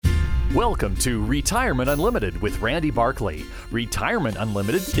Welcome to Retirement Unlimited with Randy Barkley. Retirement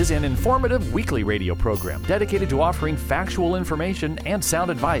Unlimited is an informative weekly radio program dedicated to offering factual information and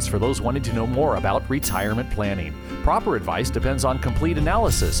sound advice for those wanting to know more about retirement planning. Proper advice depends on complete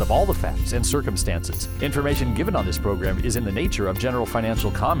analysis of all the facts and circumstances. Information given on this program is in the nature of general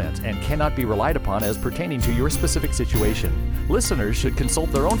financial comment and cannot be relied upon as pertaining to your specific situation. Listeners should consult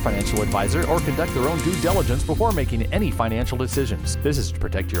their own financial advisor or conduct their own due diligence before making any financial decisions. This is to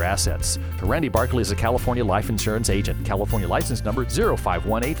protect your assets. Randy Barkley is a California life insurance agent. California license number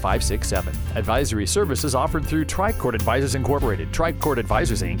 0518567. Advisory services offered through Tricord Advisors Incorporated. Tricord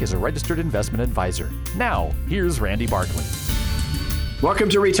Advisors Inc. is a registered investment advisor. Now, here's Randy Barkley. Welcome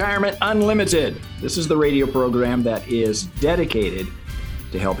to Retirement Unlimited. This is the radio program that is dedicated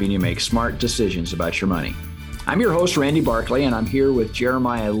to helping you make smart decisions about your money. I'm your host, Randy Barkley, and I'm here with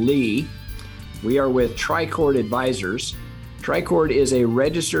Jeremiah Lee. We are with Tricord Advisors. Tricord is a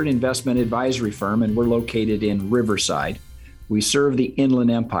registered investment advisory firm, and we're located in Riverside. We serve the Inland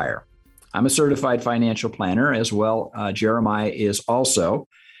Empire. I'm a certified financial planner as well. Jeremiah is also.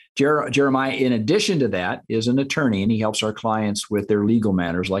 Jeremiah, in addition to that, is an attorney, and he helps our clients with their legal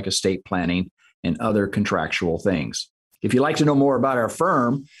matters like estate planning and other contractual things. If you'd like to know more about our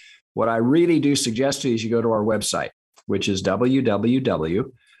firm, what I really do suggest to you is you go to our website, which is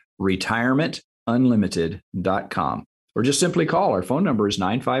www.retirementunlimited.com. Or just simply call. Our phone number is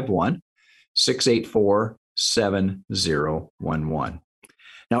 951-684-7011.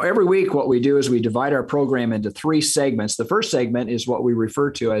 Now, every week, what we do is we divide our program into three segments. The first segment is what we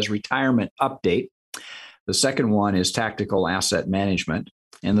refer to as Retirement Update. The second one is Tactical Asset Management.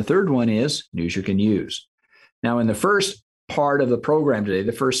 And the third one is News You Can Use. Now, in the first part of the program today,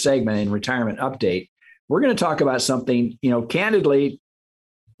 the first segment in Retirement Update, we're going to talk about something, candidly,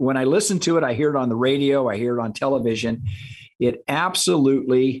 when I listen to it, I hear it on the radio, I hear it on television. It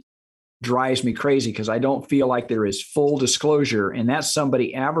absolutely drives me crazy because I don't feel like there is full disclosure. And that's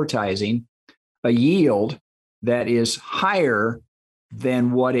somebody advertising a yield that is higher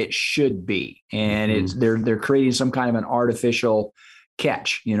than what it should be. And they're creating some kind of an artificial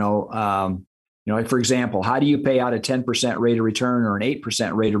catch. Like, for example, how do you pay out a 10% rate of return or an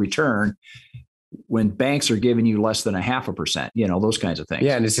 8% rate of return when banks are giving you less than 0.5%, those kinds of things.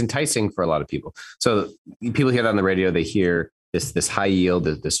 Yeah. And it's enticing for a lot of people. So people hear that on the radio, they hear this high yield,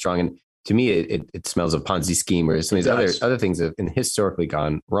 this strong, and to me, it smells of Ponzi scheme or some of these other things that have historically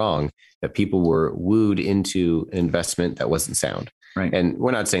gone wrong, that people were wooed into an investment that wasn't sound. Right. And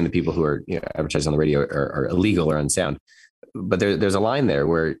we're not saying the people who are advertising on the radio are illegal or unsound, but there's a line there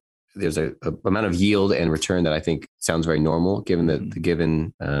where there's a amount of yield and return that I think sounds very normal given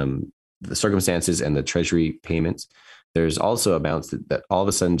the circumstances and the treasury payments. There's also amounts that all of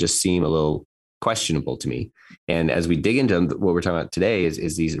a sudden just seem a little questionable to me. And as we dig into what we're talking about today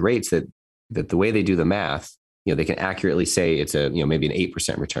is these rates that the way they do the math, they can accurately say it's maybe an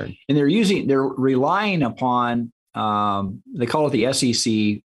 8% return. And they're relying upon, they call it the SEC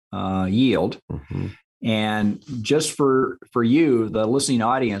yield. Mm-hmm. And just for you, the listening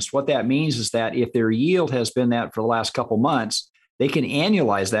audience, what that means is that if their yield has been that for the last couple months, they can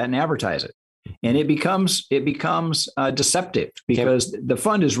annualize that and advertise it. And it becomes deceptive because the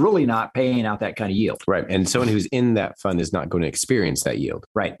fund is really not paying out that kind of yield. Right. And someone who's in that fund is not going to experience that yield.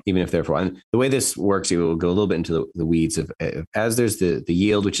 Right. Even if they're for one. The way this works, it will go a little bit into the weeds of as there's the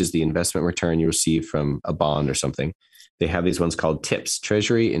yield, which is the investment return you receive from a bond or something. They have these ones called TIPS,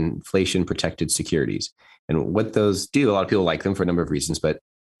 Treasury Inflation Protected Securities. And what those do, a lot of people like them for a number of reasons, but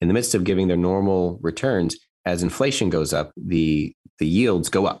in the midst of giving their normal returns, as inflation goes up, the yields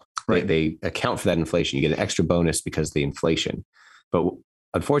go up. Right. They account for that inflation. You get an extra bonus because of the inflation. But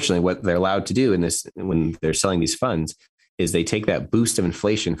unfortunately, what they're allowed to do in this, when they're selling these funds, is they take that boost of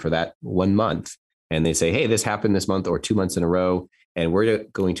inflation for that 1 month and they say, hey, this happened this month or 2 months in a row. And we're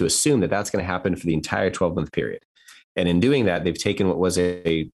going to assume that that's going to happen for the entire 12-month period. And in doing that, they've taken what was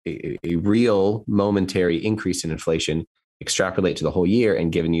a real momentary increase in inflation, extrapolate to the whole year,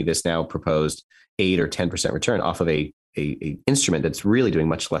 and given you this now proposed 8 or 10% return off of a instrument that's really doing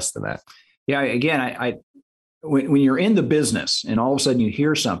much less than that. Yeah. Again, when you're in the business and all of a sudden you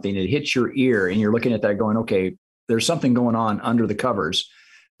hear something, it hits your ear and you're looking at that going, okay, there's something going on under the covers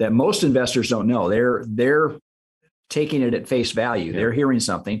that most investors don't know. They're taking it at face value. Yeah. They're hearing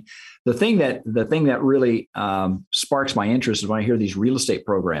something. The thing that really sparks my interest is when I hear these real estate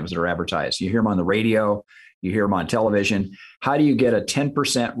programs that are advertised. You hear them on the radio, you hear them on television. How do you get a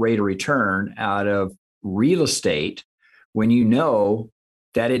 10% rate of return out of real estate when you know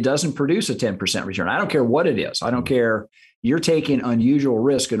that it doesn't produce a 10% return? I don't care what it is. I don't care you're taking unusual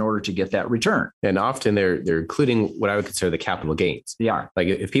risk in order to get that return. And often they're including what I would consider the capital gains. They are. Like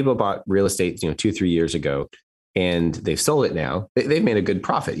if people bought real estate, 2-3 years ago, and they've sold it now, they've made a good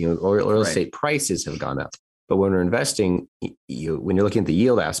profit. Or real estate prices have gone up. But when we're investing, when you're looking at the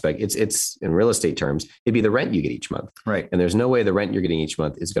yield aspect, it's in real estate terms, it'd be the rent you get each month. Right. And there's no way the rent you're getting each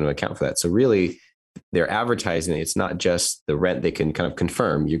month is going to account for that. So really, they're advertising. It's not just the rent they can kind of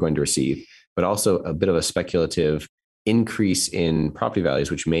confirm you're going to receive, but also a bit of a speculative increase in property values,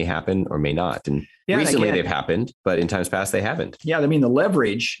 which may happen or may not. And recently they've happened, but in times past they haven't. Yeah. I mean, the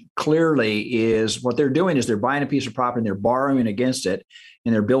leverage clearly is what they're doing is they're buying a piece of property and they're borrowing against it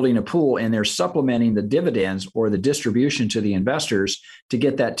and they're building a pool and they're supplementing the dividends or the distribution to the investors to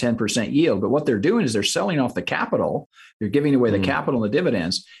get that 10% yield. But what they're doing is they're selling off the capital. They're giving away the capital and the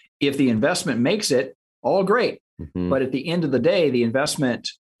dividends. If the investment makes it, all great. But at the end of the day, the investment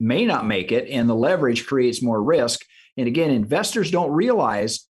may not make it and the leverage creates more risk. And again, investors don't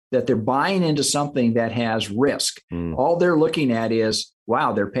realize that they're buying into something that has risk. All they're looking at is,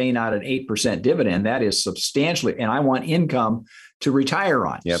 wow, they're paying out an 8% dividend. That is substantially, and I want income to retire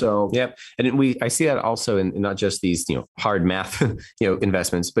on. And I see that also in not just these, hard math,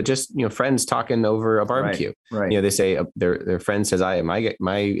 investments, but just, friends talking over a barbecue. Right. They say their friend says,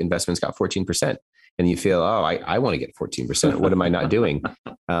 my investment's got 14%. And you feel, I want to get 14%. What am I not doing?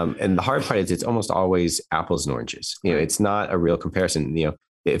 And the hard part is it's almost always apples and oranges. It's not a real comparison.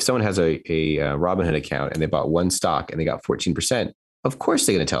 If someone has a Robinhood account and they bought one stock and they got 14%, of course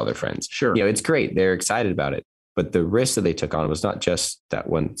they're going to tell their friends. Sure. It's great. They're excited about it. But the risk that they took on was not just that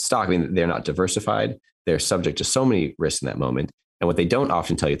one stock. I mean, they're not diversified. They're subject to so many risks in that moment. And what they don't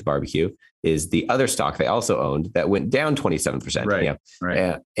often tell you at the barbecue is the other stock they also owned that went down 27%.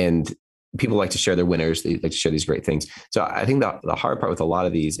 Right. And people like to share their winners. They like to share these great things. So I think the hard part with a lot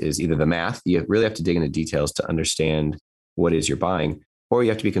of these is either the math, you really have to dig into details to understand what it is you're buying, or you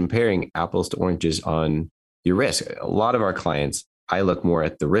have to be comparing apples to oranges on your risk. A lot of our clients, I look more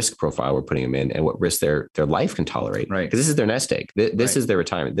at the risk profile we're putting them in and what risk their life can tolerate. Right. Because this is their nest egg. This is their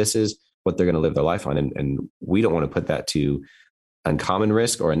retirement. This is what they're going to live their life on. And we don't want to put that to uncommon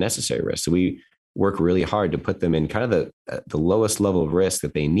risk or unnecessary risk. So we work really hard to put them in kind of the lowest level of risk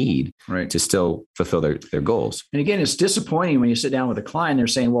that they need to still fulfill their goals. And again, it's disappointing when you sit down with a client, they're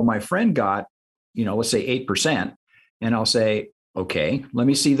saying, well, my friend got, let's say 8%. And I'll say, okay, let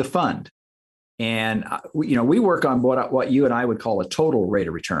me see the fund. And, we work on what you and I would call a total rate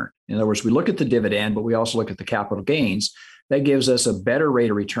of return. In other words, we look at the dividend, but we also look at the capital gains. That gives us a better rate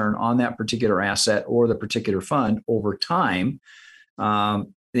of return on that particular asset or the particular fund over time.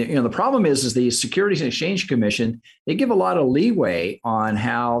 The problem is the Securities and Exchange Commission, they give a lot of leeway on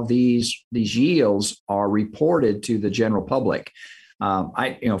how these yields are reported to the general public.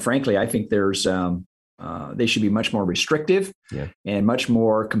 Frankly, I think they should be much more restrictive and much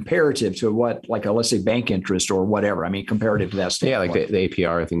more comparative to what, let's say bank interest or whatever. I mean, comparative to that standpoint. Yeah, like the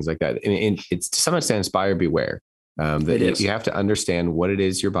APR, things like that. And it's to some extent, buyer beware. You have to understand what it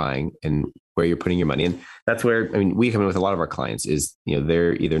is you're buying and where you're putting your money. And that's where, we come in with a lot of our clients is,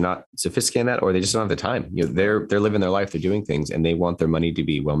 they're either not sophisticated in that or they just don't have the time. They're living their life, they're doing things and they want their money to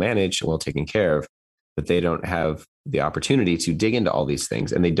be well managed and well taken care of, but they don't have the opportunity to dig into all these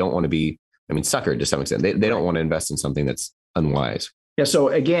things. And they don't want to be, suckered to some extent. They don't want to invest in something that's unwise. Yeah. So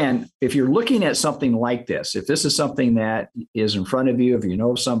again, if you're looking at something like this, if this is something that is in front of you, if you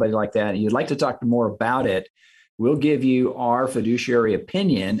know somebody like that, and you'd like to talk more about it, we'll give you our fiduciary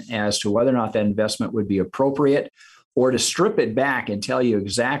opinion as to whether or not that investment would be appropriate, or to strip it back and tell you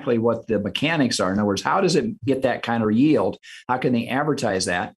exactly what the mechanics are. In other words, how does it get that kind of yield? How can they advertise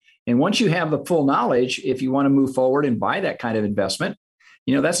that? And once you have the full knowledge, if you want to move forward and buy that kind of investment,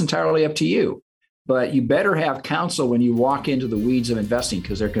 that's entirely up to you. But you better have counsel when you walk into the weeds of investing,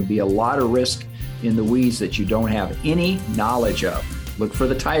 because there can be a lot of risk in the weeds that you don't have any knowledge of. Look for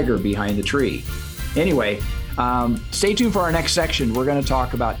the tiger behind the tree. Anyway, stay tuned for our next section. We're going to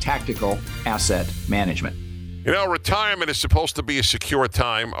talk about tactical asset management. Retirement is supposed to be a secure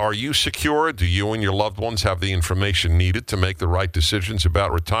time. Are you secure? Do you and your loved ones have the information needed to make the right decisions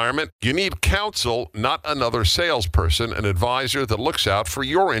about retirement? You need counsel, not another salesperson, an advisor that looks out for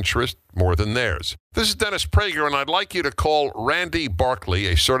your interest more than theirs. This is Dennis Prager, and I'd like you to call Randy Barkley,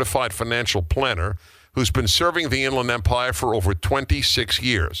 a certified financial planner who's been serving the Inland Empire for over 26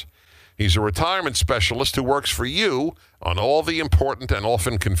 years. He's a retirement specialist who works for you on all the important and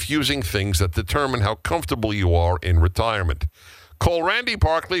often confusing things that determine how comfortable you are in retirement. Call Randy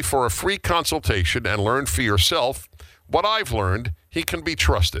Barkley for a free consultation and learn for yourself what I've learned. He can be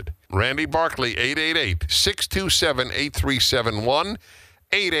trusted. Randy Barkley, 888-627-8371,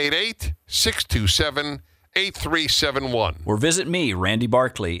 888-627-8371. 8371. Or visit me, Randy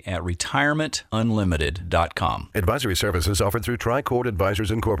Barkley, at retirementunlimited.com. Advisory services offered through Tricord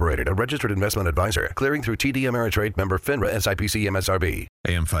Advisors Incorporated, a registered investment advisor, clearing through TD Ameritrade, member FINRA, SIPC, MSRB.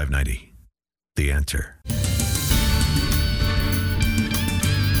 AM 590, The Answer.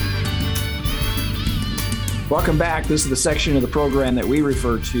 Welcome back. This is the section of the program that we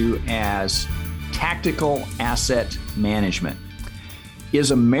refer to as tactical asset management.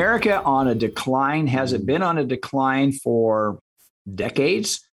 Is America on a decline? Has it been on a decline for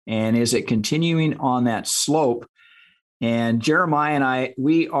decades? And is it continuing on that slope? And Jeremiah and I,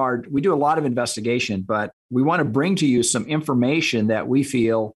 we do a lot of investigation, but we want to bring to you some information that we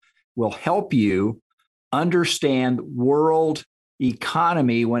feel will help you understand world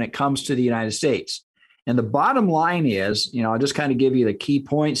economy when it comes to the United States. And the bottom line is, I'll just kind of give you the key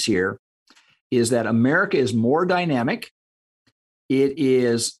points here, is that America is more dynamic. It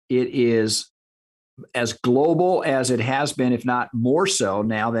is as global as it has been, if not more so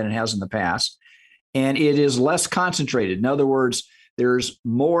now than it has in the past. And it is less concentrated. In other words, there's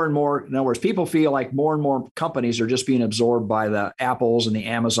more and more, in other words, people feel like more and more companies are just being absorbed by the Apples and the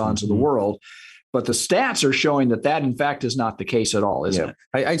Amazons of the world. But the stats are showing that in fact is not the case at all, isn't it?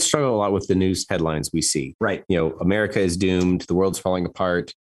 I struggle a lot with the news headlines we see. Right. America is doomed. The world's falling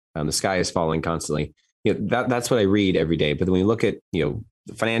apart. The sky is falling constantly. That's what I read every day. But when we look at, the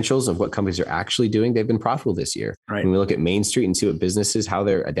financials of what companies are actually doing, they've been profitable this year. Right. When we look at Main Street and see what businesses, how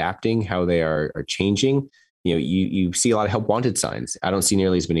they're adapting, how they are changing, you see a lot of help wanted signs. I don't see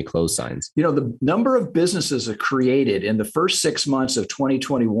nearly as many closed signs. The number of businesses that created in the first 6 months of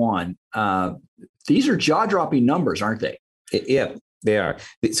 2021, these are jaw-dropping numbers, aren't they? Yeah, they are.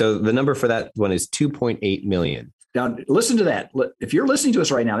 So the number for that one is 2.8 million. Now, listen to that. If you're listening to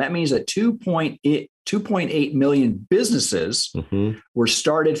us right now, that means that 2.8 million businesses were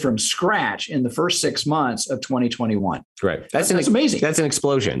started from scratch in the first 6 months of 2021. Right. That's amazing. That's an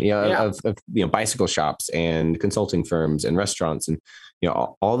explosion, of bicycle shops and consulting firms and restaurants and,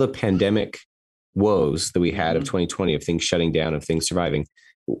 all the pandemic woes that we had of 2020, of things shutting down, of things surviving.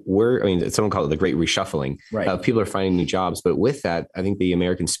 Someone called it the great reshuffling. Right. People are finding new jobs. But with that, I think the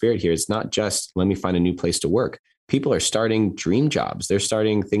American spirit here is not just let me find a new place to work. People are starting dream jobs. They're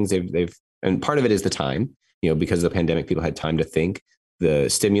starting things and part of it is the time, because of the pandemic, people had time to think. The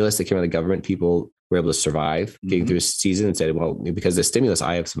stimulus that came out of the government, people were able to survive getting through a season and said, well, because of the stimulus,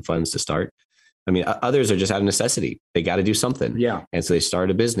 I have some funds to start. Others are just out of necessity. They got to do something. Yeah. And so they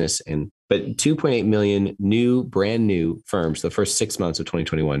started a business. But 2.8 million brand new firms, the first 6 months of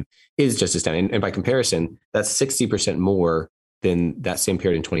 2021 is just astounding. And by comparison, that's 60% more than that same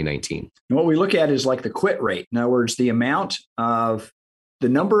period in 2019. And what we look at is like the quit rate. In other words, the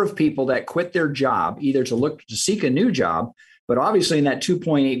number of people that quit their job, either to seek a new job, but obviously in that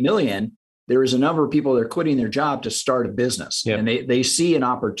 2.8 million, there is a number of people that are quitting their job to start a business. Yep. And they see an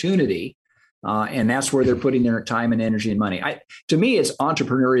opportunity. And that's where they're putting their time and energy and money. To me, it's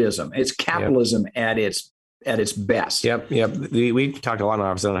entrepreneurism. It's capitalism at its best. Yep. We talked a lot on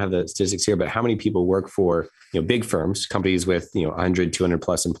our office. I don't have the statistics here, but how many people work for big firms, companies with 100, 200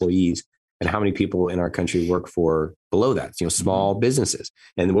 plus employees, and how many people in our country work for below that, small businesses.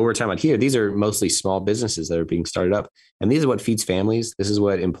 And what we're talking about here, these are mostly small businesses that are being started up, and these are what feeds families. This is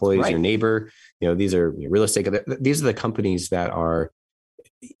what employs your neighbor. These are real estate. These are the companies that are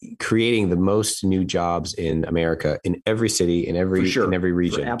creating the most new jobs in America, in every city, in every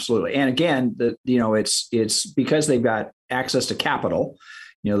region. Absolutely. And again, it's because they've got access to capital.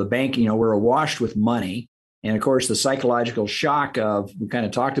 The bank, we're awash with money. And of course, the psychological shock we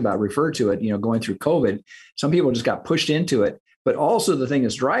kind of referred to it, going through COVID, some people just got pushed into it. But also the thing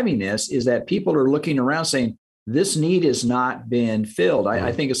that's driving this is that people are looking around saying, this need has not been filled.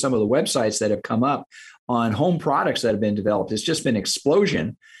 I think of some of the websites that have come up on home products that have been developed. It's just been an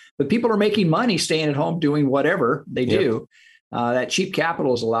explosion, but people are making money staying at home doing whatever they do. That cheap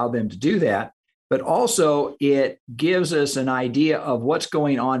capital has allowed them to do that. But also it gives us an idea of what's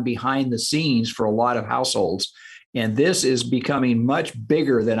going on behind the scenes for a lot of households. And this is becoming much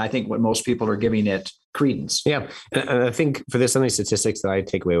bigger than I think what most people are giving it credence. Yeah. And I think for this, some of the statistics that I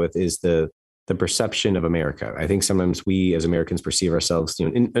take away with is the perception of America. I think sometimes we as Americans perceive ourselves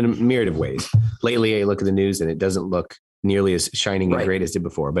in a myriad of ways. Lately, I look at the news and it doesn't look nearly as shining and great as it did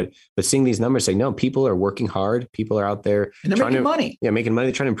before. But seeing these numbers say, no, people are working hard. People are out there and they're making money. Yeah, making money.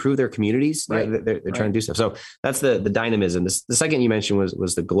 They're trying to improve their communities. Right. They're trying to do stuff. So that's the dynamism. The second you mentioned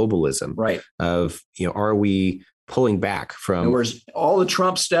was the globalism. Right. Of, are we pulling back from all the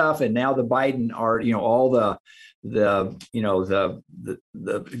Trump stuff and now the Biden are, all the gives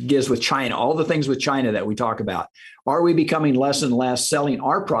with China, all the things with China that we talk about. Are we becoming less and less selling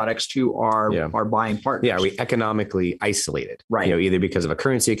our products to our buying partners? Yeah, are we economically isolated? Right. Either because of a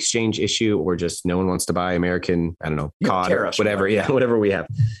currency exchange issue or just no one wants to buy American, cod, tariffs, whatever. Whatever we have.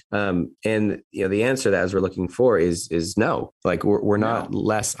 And the answer to that, as we're looking for, is no. Like we're not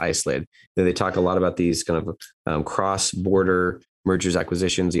less isolated. They talk a lot about these kind of cross-border mergers,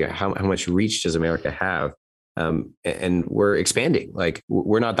 acquisitions. How much reach does America have? And we're expanding. Like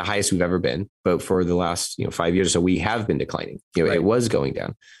we're not the highest we've ever been, but for the last 5 years or so, we have been declining. It was going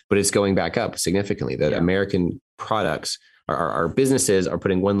down, but it's going back up significantly. That American products, our businesses are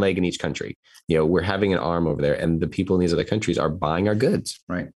putting one leg in each country. We're having an arm over there, and the people in these other countries are buying our goods.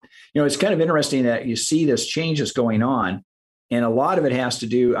 Right. It's kind of interesting that you see this change that's going on, and a lot of it has to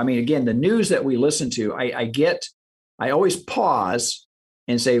do. I mean, again, the news that we listen to, I always pause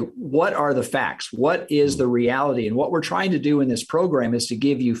and say, what are the facts? What is the reality? And what we're trying to do in this program is to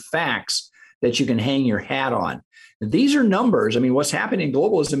give you facts that you can hang your hat on. These are numbers. I mean, what's happening in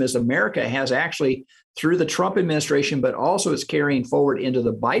globalism is America has actually, through the Trump administration, but also it's carrying forward into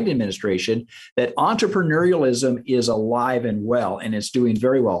the Biden administration, that entrepreneurialism is alive and well, and it's doing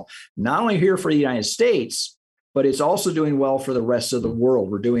very well, not only here for the United States, but it's also doing well for the rest of the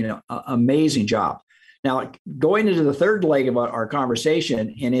world. We're doing an amazing job. Now, going into the third leg of our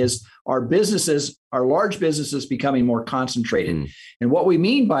conversation, and is our large businesses becoming more concentrated. And what we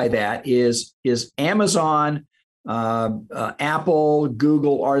mean by that is Amazon, Apple,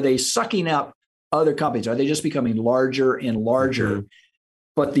 Google, are they sucking up other companies? Are they just becoming larger and larger?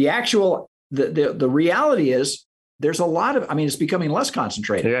 But the reality is there's a lot of, it's becoming less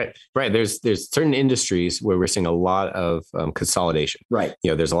concentrated. Right. There's certain industries where we're seeing a lot of consolidation. Right.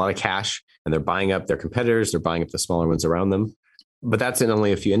 There's a lot of cash, and they're buying up their competitors. They're buying up the smaller ones around them. But that's in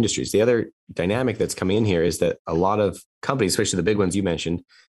only a few industries. The other dynamic that's coming in here is that a lot of companies, especially the big ones you mentioned,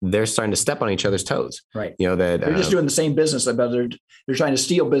 they're starting to step on each other's toes. Right. That they're just doing the same business, but they're trying to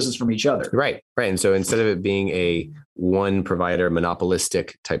steal business from each other. Right. And so instead of it being a one provider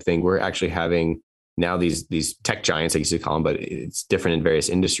monopolistic type thing, we're actually having now these tech giants, I used to call them, but it's different in various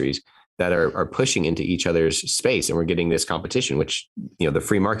industries, that are pushing into each other's space. And we're getting this competition, which, the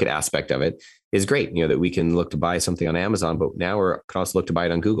free market aspect of it is great, that we can look to buy something on Amazon, but now we can also look to buy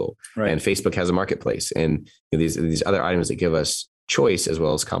it on Google. Right. And Facebook has a marketplace, and these other items that give us choice as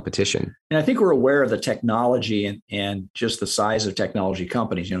well as competition. And I think we're aware of the technology and just the size of technology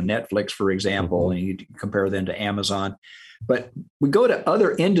companies, Netflix, for example, and you compare them to Amazon. But we go to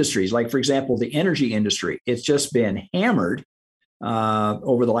other industries, like, for example, the energy industry. It's just been hammered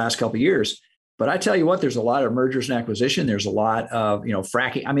over the last couple of years. But I tell you what, there's a lot of mergers and acquisition. There's a lot of,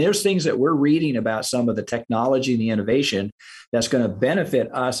 fracking. There's things that we're reading about, some of the technology and the innovation that's going to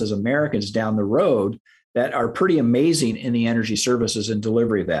benefit us as Americans down the road, that are pretty amazing in the energy services and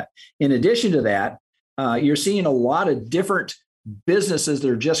delivery of that. In addition to that, you're seeing a lot of different businesses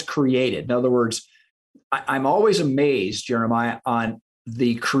that are just created. In other words, I'm always amazed, Jeremiah, on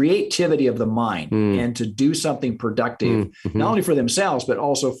the creativity of the mind and to do something productive, not only for themselves, but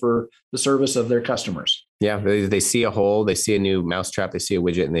also for the service of their customers. Yeah. They see a hole, they see a new mousetrap, they see a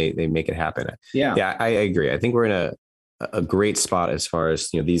widget, and they make it happen. Yeah, I agree. I think we're in a great spot as far as,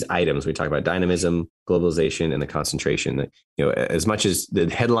 these items. We talk about dynamism, globalization, and the concentration. As much as the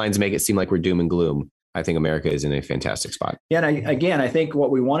headlines make it seem like we're doom and gloom, I think America is in a fantastic spot. Yeah. And I think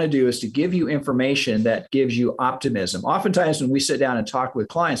what we want to do is to give you information that gives you optimism. Oftentimes when we sit down and talk with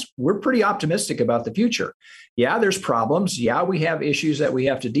clients, we're pretty optimistic about the future. Yeah, there's problems. Yeah, we have issues that we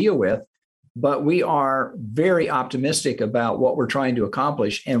have to deal with, but we are very optimistic about what we're trying to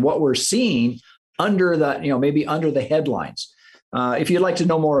accomplish and what we're seeing under the, maybe under the headlines. If you'd like to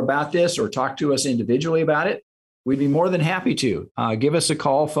know more about this or talk to us individually about it, we'd be more than happy to. Give us a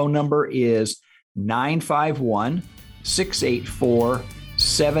call. Phone number is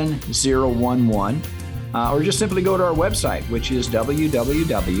 951-684-7011, or just simply go to our website, which is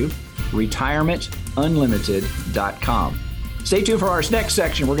www.retirementunlimited.com. Stay tuned for our next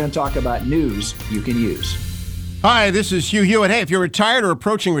section. We're going to talk about news you can use. Hi, this is Hugh Hewitt. Hey, if you're retired or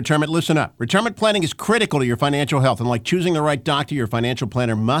approaching retirement, listen up. Retirement planning is critical to your financial health, and like choosing the right doctor, your financial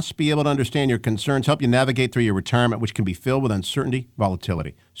planner must be able to understand your concerns, help you navigate through your retirement, which can be filled with uncertainty,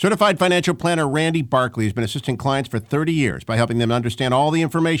 volatility. Certified financial planner Randy Barkley has been assisting clients for 30 years by helping them understand all the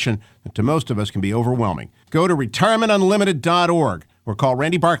information that to most of us can be overwhelming. Go to retirementunlimited.org or call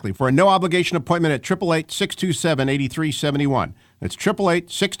Randy Barkley for a no-obligation appointment at 888-627-8371. That's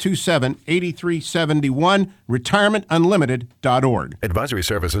 888-627-8371, retirementunlimited.org. Advisory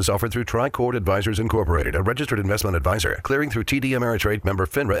services offered through Tricord Advisors Incorporated, a registered investment advisor, clearing through TD Ameritrade, member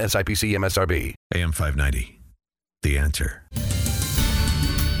FINRA, SIPC, MSRB. AM 590, The answer.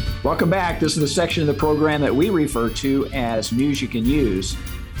 Welcome back. This is the section of the program that we refer to as News You Can Use.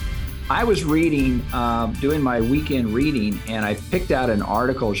 I was reading, doing my weekend reading, and I picked out an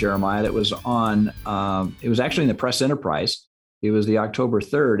article, Jeremiah, that was on, it was actually in the Press Enterprise. It was the October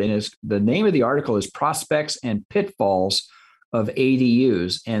 3rd, and the name of the article is Prospects and Pitfalls of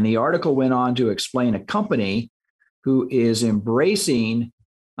ADUs. And the article went on to explain a company who is embracing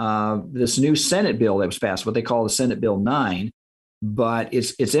this new Senate bill that was passed, what they call the Senate Bill 9. But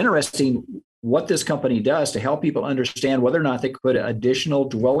it's interesting what this company does to help people understand whether or not they could put an additional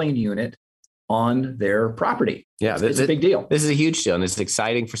dwelling unit on their property. Yeah, it's a big deal. This is a huge deal, and it's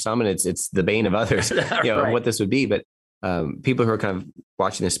exciting for some, and it's the bane of others. Right. What this would be. But people who are kind of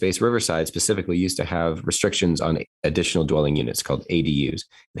watching this space, Riverside specifically used to have restrictions on additional dwelling units called ADUs.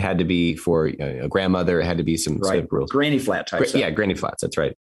 It had to be for a grandmother. It had to be some sort of rules. Granny flat type stuff. Yeah, granny flats. That's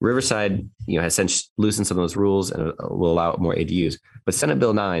right. Riverside, has since loosened some of those rules and will allow more ADUs. But Senate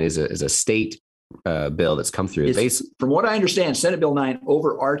Bill 9 is a state bill that's come through. From what I understand, Senate Bill 9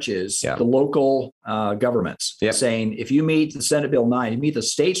 overarches the local governments, saying if you meet the Senate Bill 9, you meet the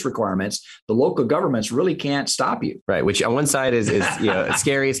state's requirements, the local governments really can't stop you. Right. Which on one side is it's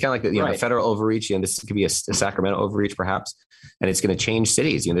scary. It's kind of like the federal overreach. This could be a Sacramento overreach, perhaps, and it's going to change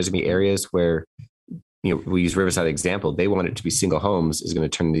cities. There's going to be areas where. We use Riverside example. They want it to be single homes is going to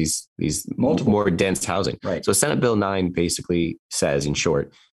turn these multiple more dense housing. Right. So Senate Bill 9 basically says, in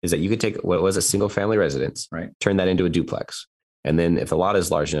short, is that you could take what was a single family residence, turn that into a duplex. And then if the lot is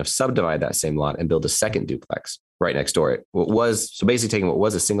large enough, subdivide that same lot and build a second duplex right next door. So basically taking what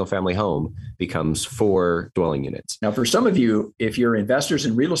was a single family home becomes 4 dwelling units. Now, for some of you, if you're investors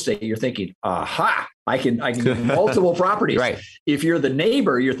in real estate, you're thinking, aha, I can do multiple properties. Right. If you're the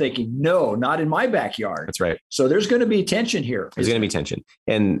neighbor, you're thinking, no, not in my backyard. That's right. So there's going to be tension here. There's going to be tension.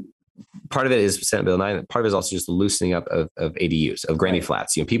 And part of it is Senate Bill 9. Part of it is also just the loosening up of ADUs, of granny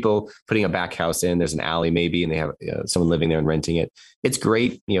flats. People putting a back house in, there's an alley maybe, and they have someone living there and renting it. It's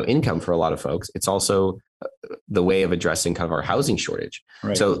great, income for a lot of folks. It's also the way of addressing kind of our housing shortage.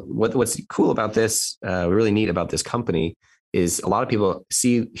 Right. So what's cool about this, really neat about this company is a lot of people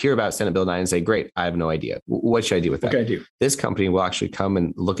hear about Senate Bill 9 and say, great, I have no idea. What should I do with that? What can I do? This company will actually come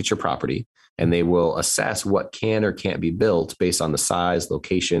and look at your property, and they will assess what can or can't be built based on the size,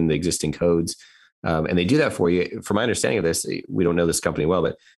 location, the existing codes. And they do that for you. From my understanding of this, we don't know this company well,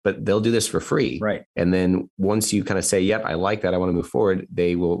 but they'll do this for free. Right. And then once you kind of say, yep, I like that, I want to move forward,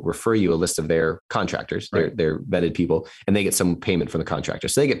 they will refer you a list of their contractors, their vetted people, and they get some payment from the contractor.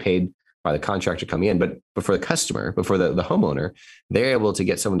 So they get paid by the contractor coming in, but for the customer, before the homeowner, they're able to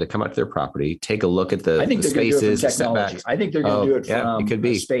get someone to come out to their property, take a look at the spaces, the setbacks. I think they're going to do it from it could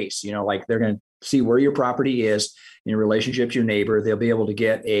be space. Like they're going to see where your property is in relationship to your neighbor. They'll be able to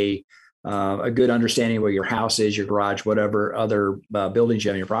get a good understanding of where your house is, your garage, whatever other buildings you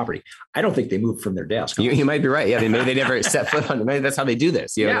have on your property. I don't think they move from their desk. You might be right. Yeah, maybe they never set foot on it. Maybe that's how they do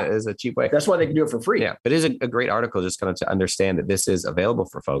this. It's a cheap way. That's why they can do it for free. Yeah, but it is a great article just kind of to understand that this is available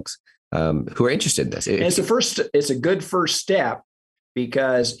for folks who are interested in this. It's a good first step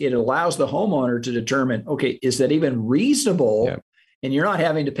because it allows the homeowner to determine, okay, is that even reasonable? Yeah. And you're not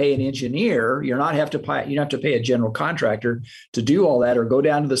having to pay an engineer. You don't have to pay a general contractor to do all that, or go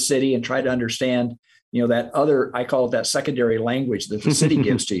down to the city and try to understand, that other, I call it that secondary language that the city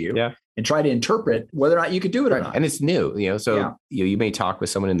gives to you, and try to interpret whether or not you could do it or not. And it's new, you may talk with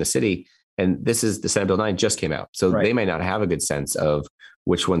someone in the city, and this is the Senate Bill 9 just came out. So they may not have a good sense of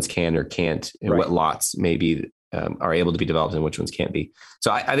which ones can or can't, and what lots maybe are able to be developed and which ones can't be.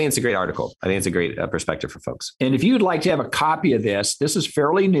 So I think it's a great article. I think it's a great perspective for folks. And if you'd like to have a copy of this is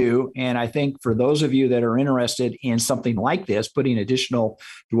fairly new. And I think for those of you that are interested in something like this, putting additional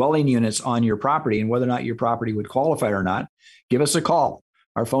dwelling units on your property and whether or not your property would qualify or not, give us a call.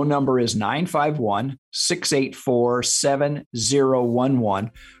 Our phone number is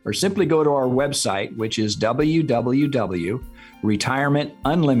 951-684-7011, or simply go to our website, which is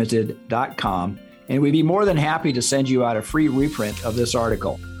www.retirementunlimited.com. And we'd be more than happy to send you out a free reprint of this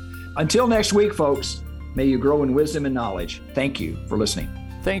article. Until next week, folks, may you grow in wisdom and knowledge. Thank you for listening.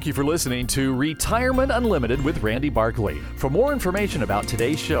 Thank you for listening to Retirement Unlimited with Randy Barkley. For more information about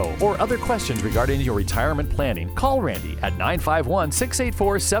today's show or other questions regarding your retirement planning, call Randy at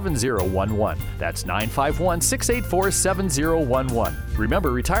 951-684-7011. That's 951-684-7011.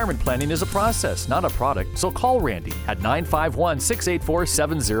 Remember, retirement planning is a process, not a product, so call Randy at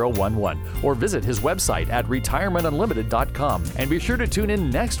 951-684-7011 or visit his website at retirementunlimited.com. And be sure to tune in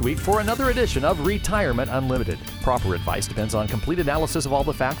next week for another edition of Retirement Unlimited. Proper advice depends on complete analysis of all the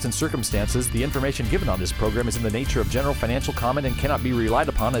the facts and circumstances, the information given on this program is in the nature of general financial comment and cannot be relied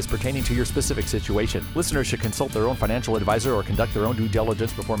upon as pertaining to your specific situation. Listeners should consult their own financial advisor or conduct their own due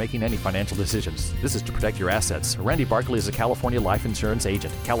diligence before making any financial decisions. This is to protect your assets. Randy Barkley is a California life insurance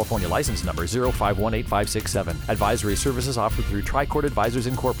agent. California license number 0518567. Advisory services offered through Tricord Advisors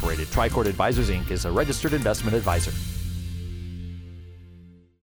Incorporated. Tricord Advisors Inc. is a registered investment advisor.